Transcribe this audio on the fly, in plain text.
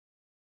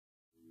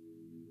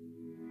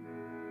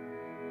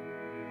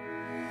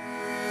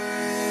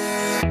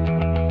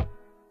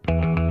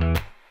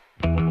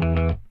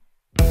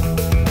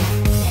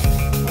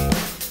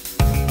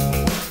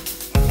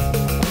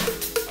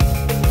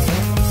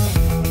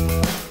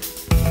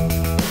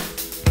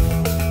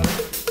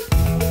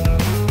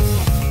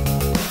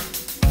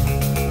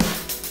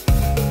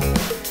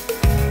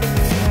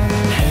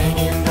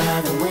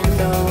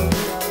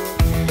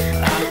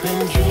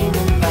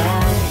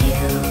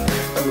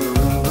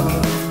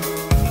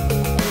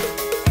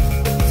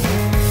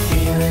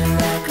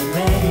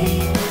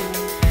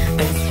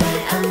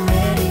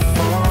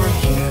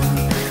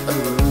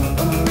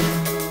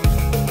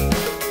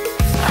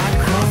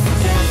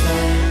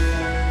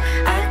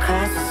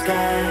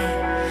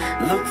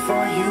look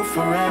for you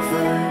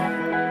forever.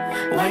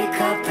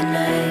 Wake up the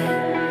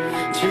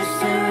night,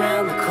 just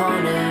around the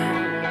corner.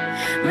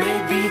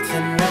 Maybe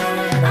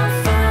tonight I'll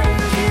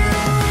find you.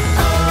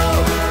 Oh,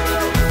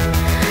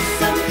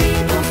 some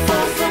people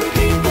fall, some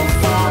people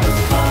fall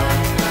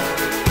apart.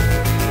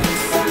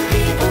 Some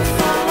people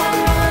fall while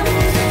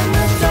running in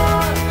the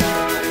dark.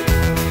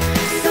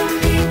 Some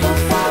people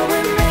fall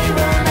when they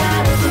run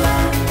out of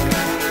luck.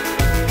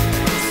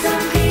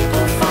 Some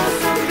people fall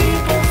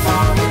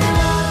in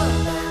love.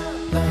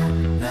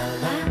 La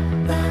la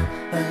la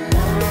la la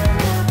la la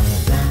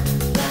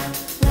la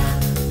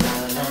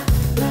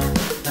la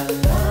la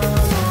la.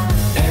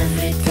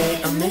 Every day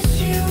I miss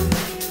you,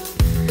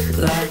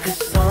 like a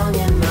song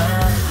in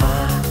my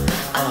heart.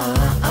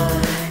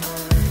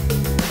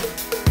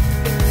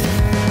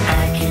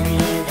 I can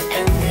hear the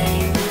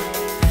ending,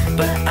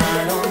 but I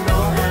don't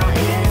know how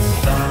it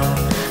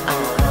starts.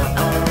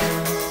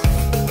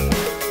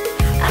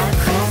 I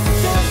cross the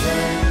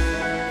desert,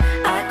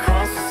 I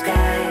cross the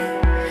sky,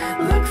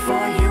 look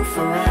for you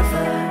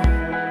forever.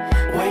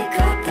 Wake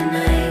up the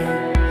night,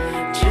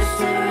 just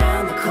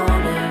around the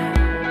corner.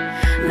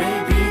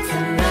 Maybe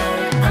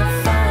tonight I'll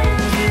find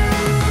you.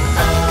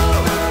 Oh,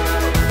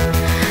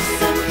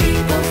 some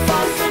people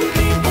fall, some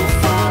people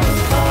fall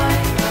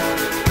apart.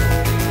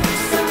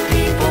 Some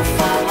people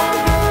fall while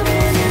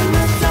running in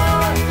the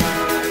dark.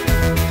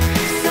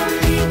 Some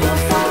people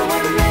fall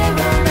when they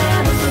run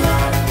out of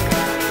luck.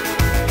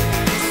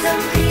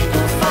 Some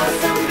people fall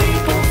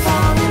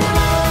in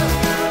love.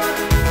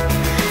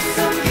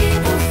 Some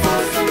people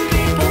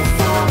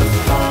fall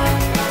apart.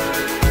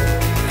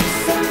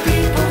 Some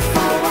people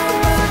fall while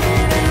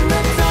running in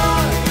the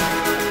dark.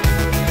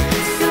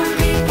 Some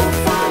people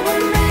fall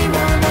when they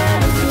run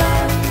out of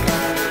luck.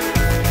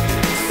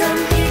 Some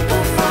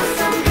people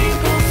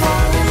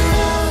fall in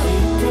love.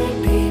 Everyday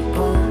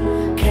people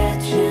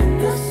catching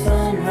the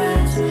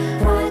sunrise,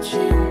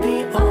 watching the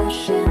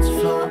oceans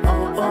flow.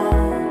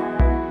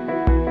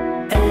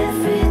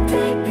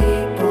 Everyday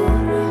people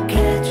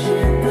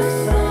catching the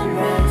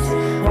sunrise,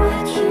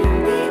 watching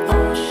the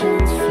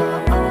oceans flow.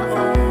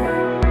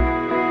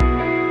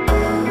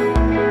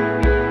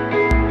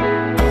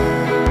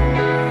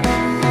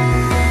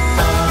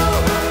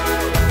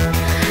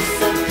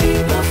 Some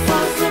people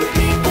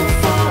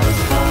fall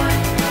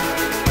apart.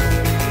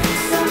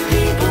 Some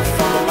people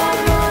fall while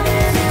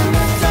running in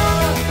the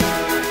dark.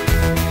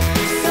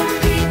 Some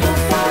people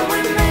fall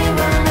when they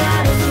run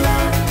out of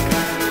luck.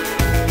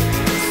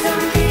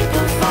 Some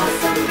people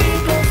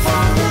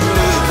fall in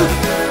love.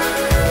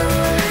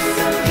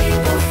 Some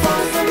people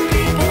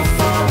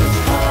fall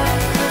apart.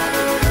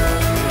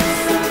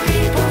 Some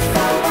people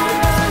fall while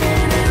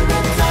running in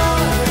the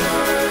dark.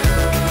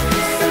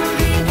 Some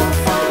people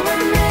fall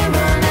when they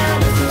run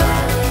out of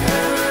luck.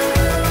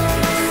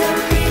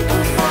 Some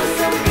people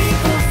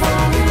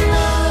fall in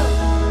love.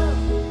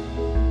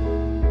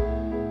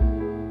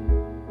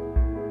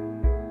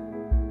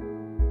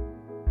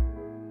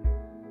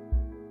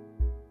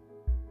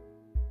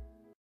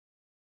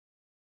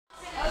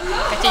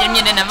 Katě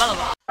mě jde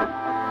namalovat.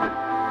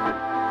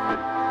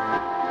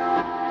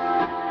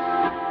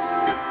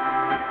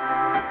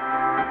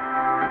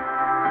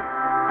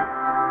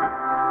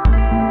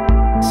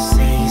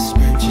 Say you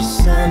spent your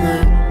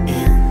summer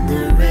in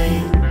the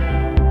rain.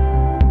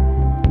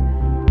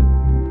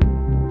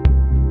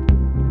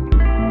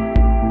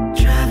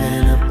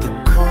 Driving up the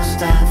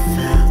coast, I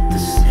felt the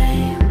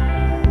same.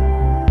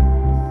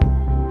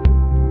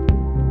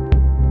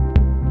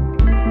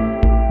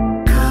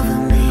 Cover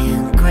me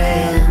in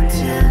gray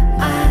until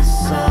I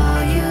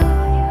saw you.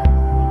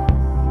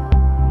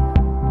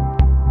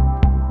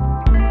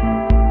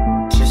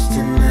 Just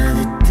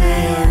another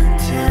day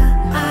until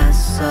I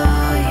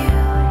saw you.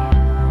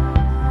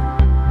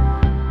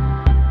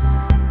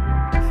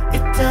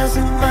 It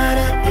doesn't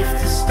matter if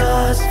the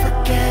stars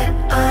forget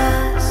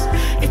us.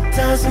 It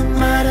doesn't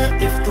matter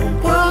if the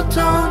world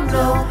don't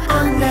know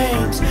our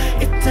names.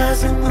 It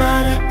doesn't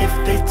matter if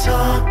they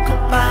talk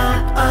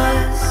about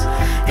us.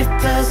 It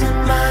doesn't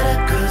matter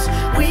 'cause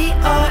we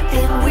are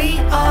in love. We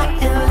are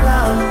in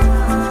love.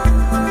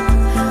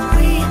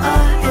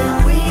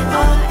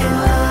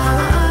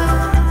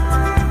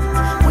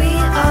 We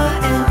are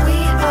in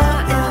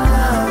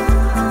love.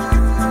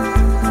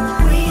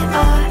 We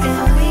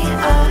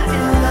are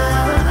in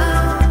love.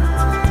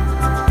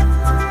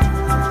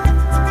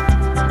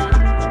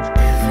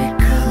 Every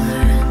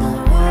color in the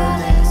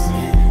world is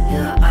in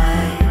your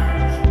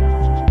eyes.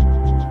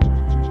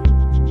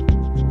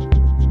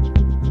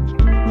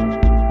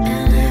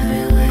 And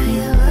everywhere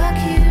you look,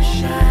 you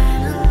shine.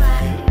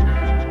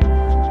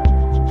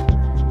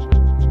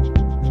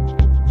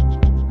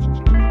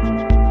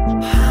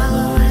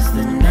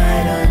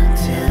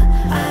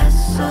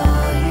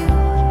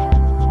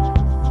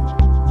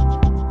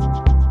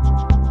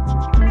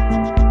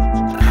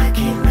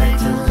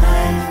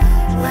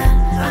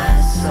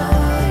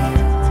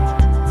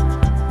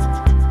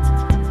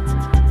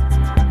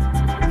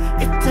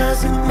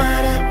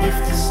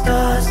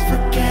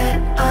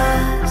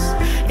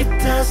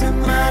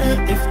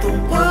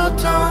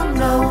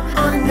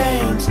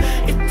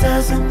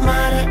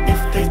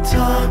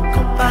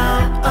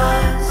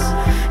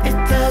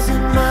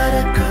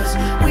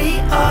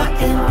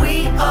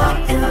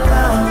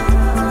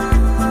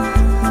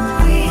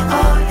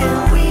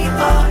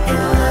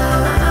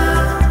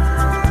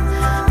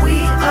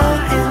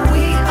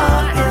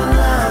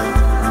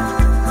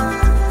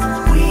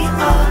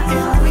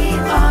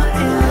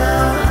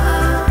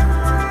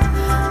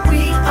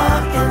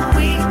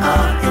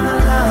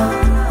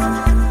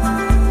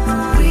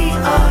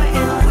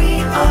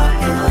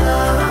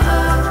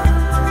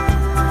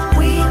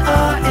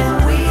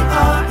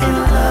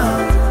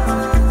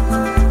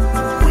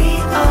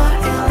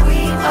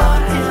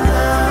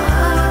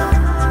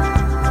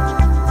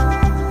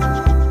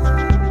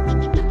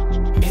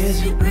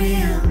 Is it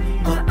real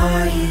or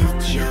are you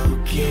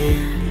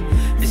joking?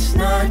 It's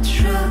not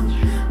true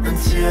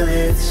until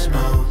it's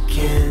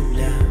spoken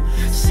now.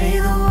 Say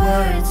the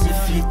words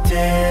if you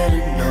dare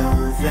to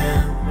know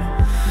them.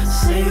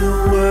 Say the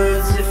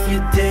words if you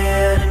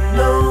dare to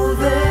know